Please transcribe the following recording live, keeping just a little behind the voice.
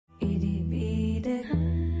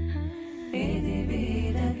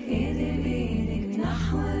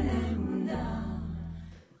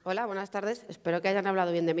Hola, buenas tardes. Espero que hayan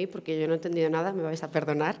hablado bien de mí porque yo no he entendido nada, me vais a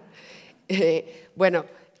perdonar.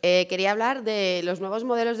 Quería hablar de los nuevos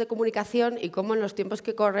modelos de comunicación y cómo en los tiempos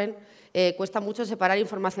que corren cuesta mucho separar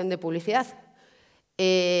información de publicidad.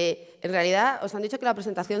 En realidad, os han dicho que la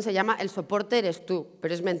presentación se llama "El soporte eres tú",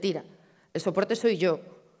 pero es mentira. El soporte soy yo.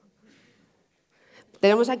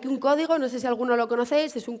 Tenemos aquí un código, no sé si alguno lo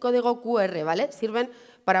conocéis, es un código QR, ¿vale? Sirven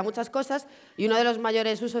para muchas cosas y uno de los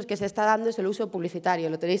mayores usos que se está dando es el uso publicitario.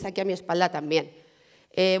 Lo tenéis aquí a mi espalda también.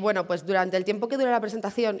 Pues durante el tiempo que dure la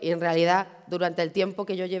presentación y en realidad durante el tiempo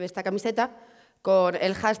que yo lleve esta camiseta, con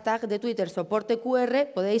el hashtag de Twitter soporte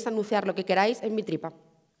QR podéis anunciar lo que queráis en mi tripa.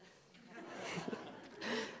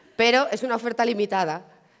 Pero es una oferta limitada.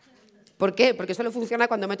 ¿Por qué? Porque solo funciona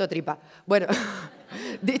cuando meto tripa. Bueno,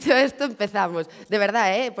 dicho esto, empezamos. De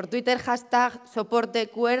verdad, por Twitter, hashtag soporte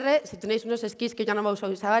QR. Si tenéis unos skis que ya no vamos a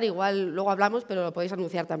usar, igual luego hablamos, pero lo podéis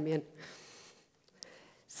anunciar también.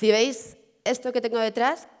 Si veis esto que tengo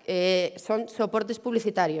detrás, son soportes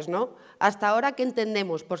publicitarios, ¿no? Hasta ahora, ¿qué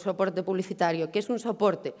entendemos por soporte publicitario? ¿Qué es un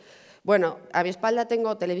soporte? Bueno, a mi espalda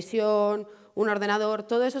tengo televisión, un ordenador,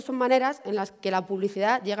 todo eso son maneras en las que la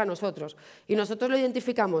publicidad llega a nosotros. Y nosotros lo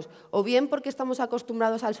identificamos o bien porque estamos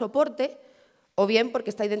acostumbrados al soporte o bien porque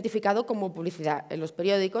está identificado como publicidad. En los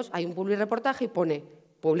periódicos hay un publireportaje y pone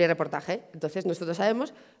publireportaje. Entonces nosotros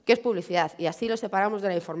sabemos qué es publicidad y así lo separamos de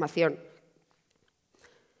la información.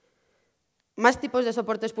 Más tipos de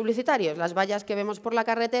soportes publicitarios, las vallas que vemos por la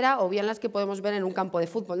carretera o bien las que podemos ver en un campo de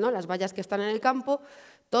fútbol, ¿no? Las vallas que están en el campo,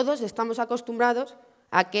 todos estamos acostumbrados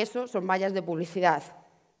a que eso son vallas de publicidad.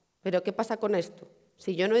 Pero ¿qué pasa con esto?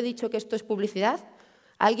 Si yo no he dicho que esto es publicidad,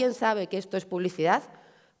 ¿alguien sabe que esto es publicidad?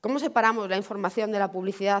 ¿Cómo separamos la información de la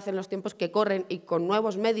publicidad en los tiempos que corren y con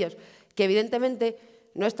nuevos medios que evidentemente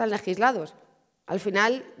no están legislados? Al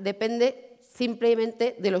final depende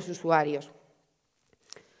simplemente de los usuarios.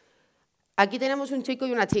 Aquí tenemos un chico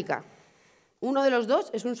y una chica. Uno de los dos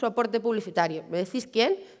es un soporte publicitario. ¿Me decís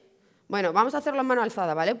quién? Bueno, vamos a hacerlo en mano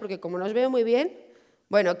alzada, ¿vale? Porque como no os veo muy bien,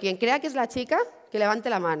 bueno, quien crea que es la chica, que levante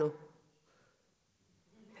la mano.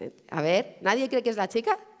 A ver, ¿nadie cree que es la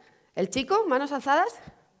chica? ¿El chico? ¿Manos alzadas?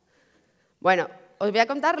 Bueno, os voy a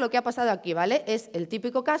contar lo que ha pasado aquí, ¿vale? Es el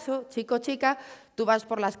típico caso, chico-chica, tú vas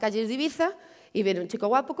por las calles de Ibiza y viene un chico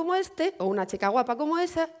guapo como este o una chica guapa como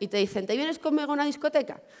esa y te dicen, ¿te vienes conmigo a una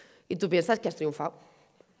discoteca? Y tú piensas que has triunfado.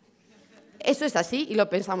 Eso es así y lo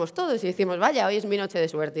pensamos todos y decimos, vaya, hoy es mi noche de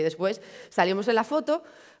suerte. Y después salimos en la foto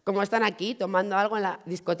como están aquí tomando algo en la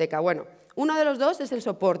discoteca. Bueno, uno de los dos es el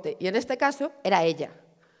soporte y en este caso era ella.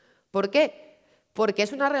 ¿Por qué? Porque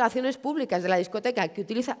es unas relaciones públicas de la discoteca que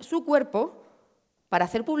utiliza su cuerpo para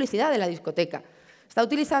hacer publicidad de la discoteca. Está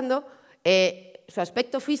utilizando su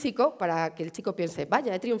aspecto físico para que el chico piense,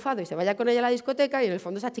 vaya, he triunfado y se vaya con ella a la discoteca y en el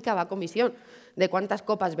fondo esa chica va a comisión de cuántas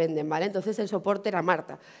copas venden, ¿vale? Entonces el soporte era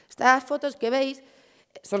Marta. Estas fotos que veis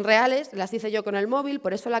son reales, las hice yo con el móvil,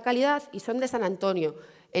 por eso la calidad, y son de San Antonio,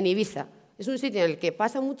 en Ibiza. Es un sitio en el que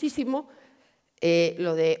pasa muchísimo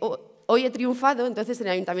lo de hoy he triunfado, entonces en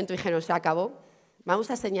el ayuntamiento dijeron, se acabó,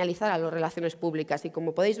 vamos a señalizar a las relaciones públicas y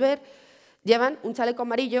como podéis ver, llevan un chaleco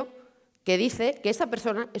amarillo que dice que esa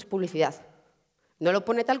persona es publicidad. No lo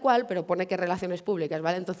pone tal cual, pero pone que relaciones públicas,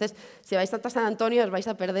 ¿vale? Entonces, si vais tanto a San Antonio, os vais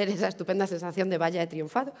a perder esa estupenda sensación de vaya, he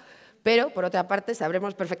triunfado. Pero, por otra parte,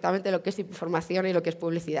 sabremos perfectamente lo que es información y lo que es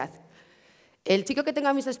publicidad. El chico que tengo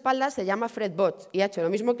a mis espaldas se llama Fred Bots y ha hecho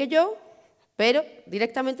lo mismo que yo, pero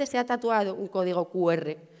directamente se ha tatuado un código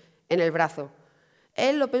QR en el brazo.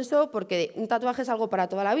 Él lo pensó porque un tatuaje es algo para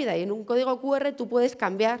toda la vida y en un código QR tú puedes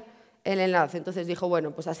cambiar el enlace. Entonces dijo,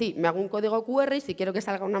 bueno, pues así, me hago un código QR y si quiero que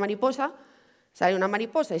salga una mariposa, sale una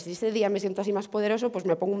mariposa y si ese día me siento así más poderoso, pues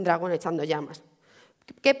me pongo un dragón echando llamas.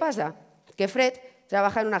 ¿Qué pasa? Que Fred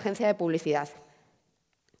trabaja en una agencia de publicidad.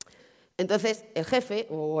 Entonces el jefe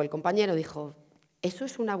o el compañero dijo, eso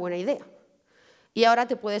es una buena idea. Y ahora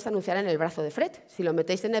te puedes anunciar en el brazo de Fred. Si lo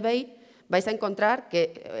metéis en eBay, vais a encontrar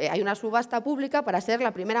que hay una subasta pública para ser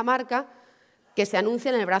la primera marca que se anuncia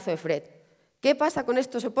en el brazo de Fred. ¿Qué pasa con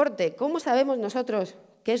este soporte? ¿Cómo sabemos nosotros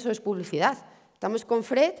que eso es publicidad? Estamos con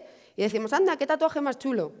Fred y decimos, anda, qué tatuaje más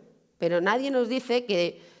chulo. Pero nadie nos dice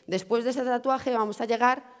que después de ese tatuaje vamos a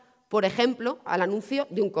llegar, por ejemplo, al anuncio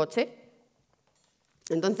de un coche.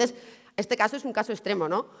 Entonces, este caso es un caso extremo,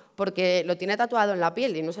 ¿no? Porque lo tiene tatuado en la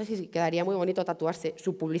piel y no sé si quedaría muy bonito tatuarse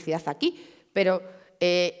su publicidad aquí, pero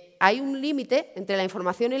hay un límite entre la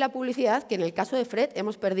información y la publicidad que en el caso de Fred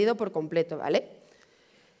hemos perdido por completo, ¿vale?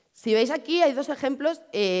 Si veis aquí hay dos ejemplos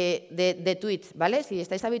de tweets, ¿vale? Si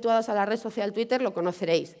estáis habituados a la red social Twitter lo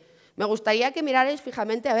conoceréis. Me gustaría que mirarais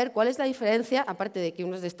fijamente a ver cuál es la diferencia, aparte de que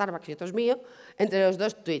uno es de Starbucks y otro es mío, entre los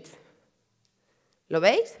dos tweets. ¿Lo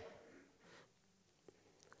veis?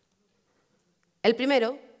 El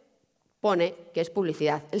primero pone que es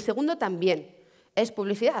publicidad. El segundo también es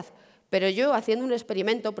publicidad. Pero yo, haciendo un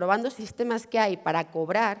experimento, probando sistemas que hay para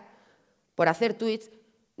cobrar por hacer tweets,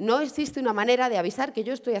 no existe una manera de avisar que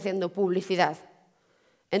yo estoy haciendo publicidad.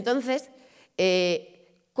 Entonces,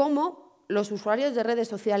 ¿cómo los usuarios de redes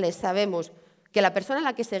sociales sabemos que la persona a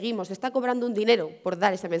la que seguimos está cobrando un dinero por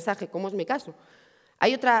dar ese mensaje, como es mi caso?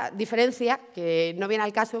 Hay otra diferencia que no viene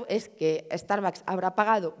al caso, es que Starbucks habrá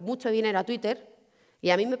pagado mucho dinero a Twitter y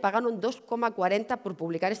a mí me pagaron 2,40 por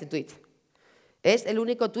publicar ese tweet. Es el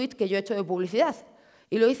único tweet que yo he hecho de publicidad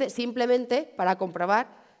y lo hice simplemente para comprobar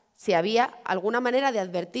si había alguna manera de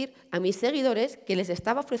advertir a mis seguidores que les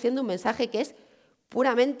estaba ofreciendo un mensaje que es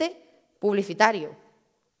puramente publicitario.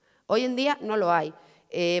 Hoy en día no lo hay.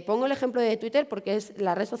 Pongo el ejemplo de Twitter porque es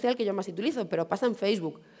la red social que yo más utilizo, pero pasa en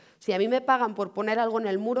Facebook. Si a mí me pagan por poner algo en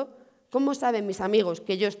el muro, ¿cómo saben mis amigos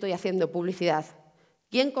que yo estoy haciendo publicidad?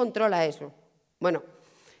 ¿Quién controla eso? Bueno,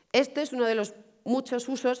 este es uno de los muchos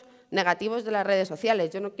usos negativos de las redes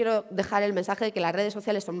sociales. Yo no quiero dejar el mensaje de que las redes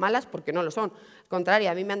sociales son malas porque no lo son. Al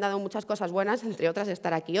contrario, a mí me han dado muchas cosas buenas, entre otras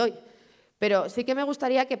estar aquí hoy. Pero sí que me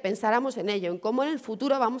gustaría que pensáramos en ello, en cómo en el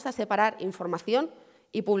futuro vamos a separar información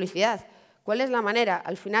y publicidad. ¿Cuál es la manera?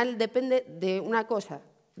 Al final depende de una cosa,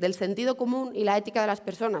 del sentido común y la ética de las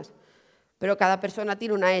personas. Pero cada persona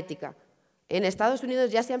tiene una ética. En Estados Unidos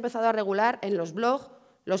ya se ha empezado a regular en los blogs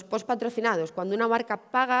los posts patrocinados, cuando una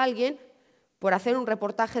marca paga a alguien por hacer un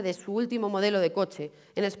reportaje de su último modelo de coche.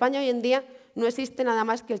 En España hoy en día no existe nada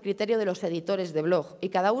más que el criterio de los editores de blog y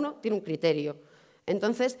cada uno tiene un criterio.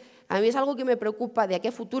 Entonces, a mí es algo que me preocupa de aquí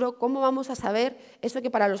a futuro, cómo vamos a saber eso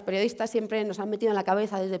que para los periodistas siempre nos han metido en la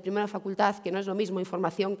cabeza desde primera facultad, que no es lo mismo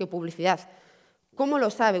información que publicidad. ¿Cómo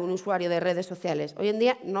lo sabe un usuario de redes sociales? Hoy en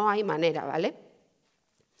día no hay manera, ¿vale?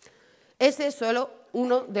 Ese es solo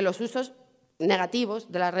uno de los usos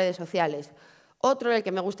negativos de las redes sociales. Otro en el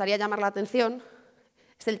que me gustaría llamar la atención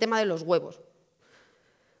es el tema de los huevos.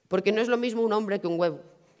 Porque no es lo mismo un hombre que un huevo.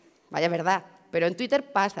 Vaya verdad. Pero en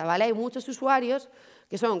Twitter pasa, ¿vale? Hay muchos usuarios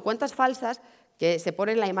que son cuentas falsas que se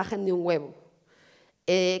ponen la imagen de un huevo.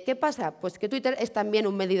 ¿Qué pasa? Pues que Twitter es también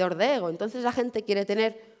un medidor de ego. Entonces la gente quiere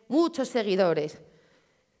tener muchos seguidores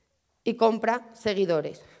y compra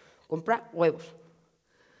seguidores, compra huevos.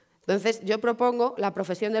 Entonces yo propongo la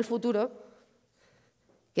profesión del futuro,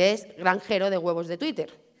 que es granjero de huevos de Twitter.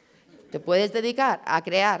 Te puedes dedicar a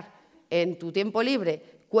crear en tu tiempo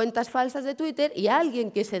libre cuentas falsas de Twitter y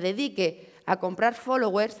alguien que se dedique a comprar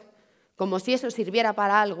followers, como si eso sirviera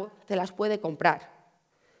para algo, te las puede comprar,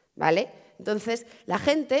 ¿vale? Entonces, la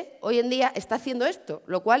gente hoy en día está haciendo esto,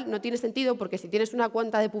 lo cual no tiene sentido porque si tienes una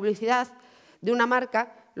cuenta de publicidad de una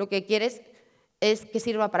marca, lo que quieres es que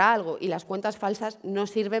sirva para algo y las cuentas falsas no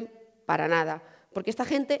sirven para nada, porque esta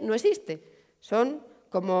gente no existe, son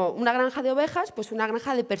como una granja de ovejas, pues una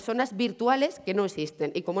granja de personas virtuales que no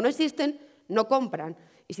existen. Y como no existen, no compran.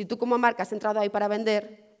 Y si tú como marca has entrado ahí para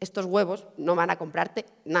vender, estos huevos no van a comprarte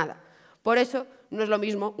nada. Por eso no es lo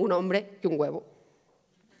mismo un hombre que un huevo.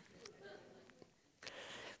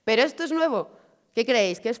 Pero esto es nuevo. ¿Qué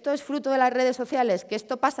creéis? ¿Que esto es fruto de las redes sociales? ¿Que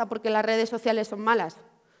esto pasa porque las redes sociales son malas?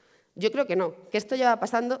 Yo creo que no, que esto lleva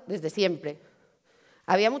pasando desde siempre.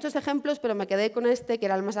 Había muchos ejemplos, pero me quedé con este, que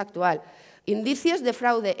era el más actual. Indicios de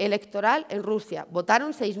fraude electoral en Rusia.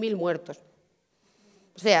 Votaron 6.000 muertos.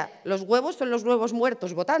 O sea, los huevos son los nuevos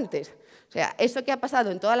muertos votantes. O sea, eso que ha pasado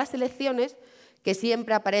en todas las elecciones, que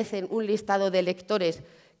siempre aparecen un listado de electores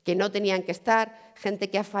que no tenían que estar, gente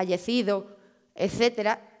que ha fallecido,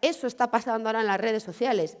 etcétera, eso está pasando ahora en las redes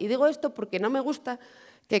sociales. Y digo esto porque no me gusta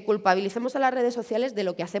que culpabilicemos a las redes sociales de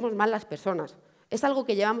lo que hacemos mal las personas. Es algo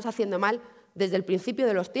que llevamos haciendo mal desde el principio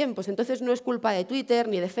de los tiempos. Entonces no es culpa de Twitter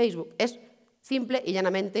ni de Facebook, es simple y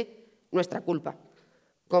llanamente nuestra culpa.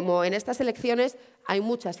 Como en estas elecciones hay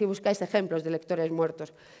muchas, si buscáis ejemplos de electores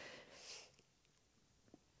muertos.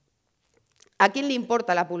 ¿A quién le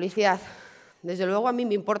importa la publicidad? Desde luego a mí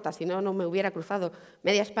me importa, si no, no me hubiera cruzado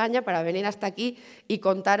media España para venir hasta aquí y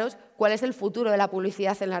contaros cuál es el futuro de la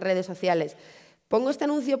publicidad en las redes sociales. Pongo este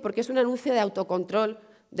anuncio porque es un anuncio de autocontrol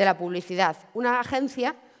de la publicidad, una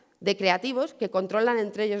agencia de creativos que controlan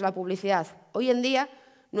entre ellos la publicidad. Hoy en día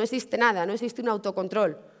no existe nada, no existe un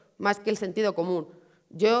autocontrol más que el sentido común.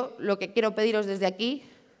 Yo lo que quiero pediros desde aquí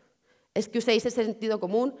es que uséis ese sentido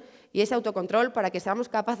común y ese autocontrol para que seamos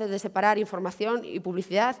capaces de separar información y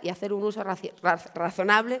publicidad y hacer un uso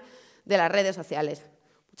razonable de las redes sociales.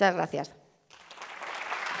 Muchas gracias.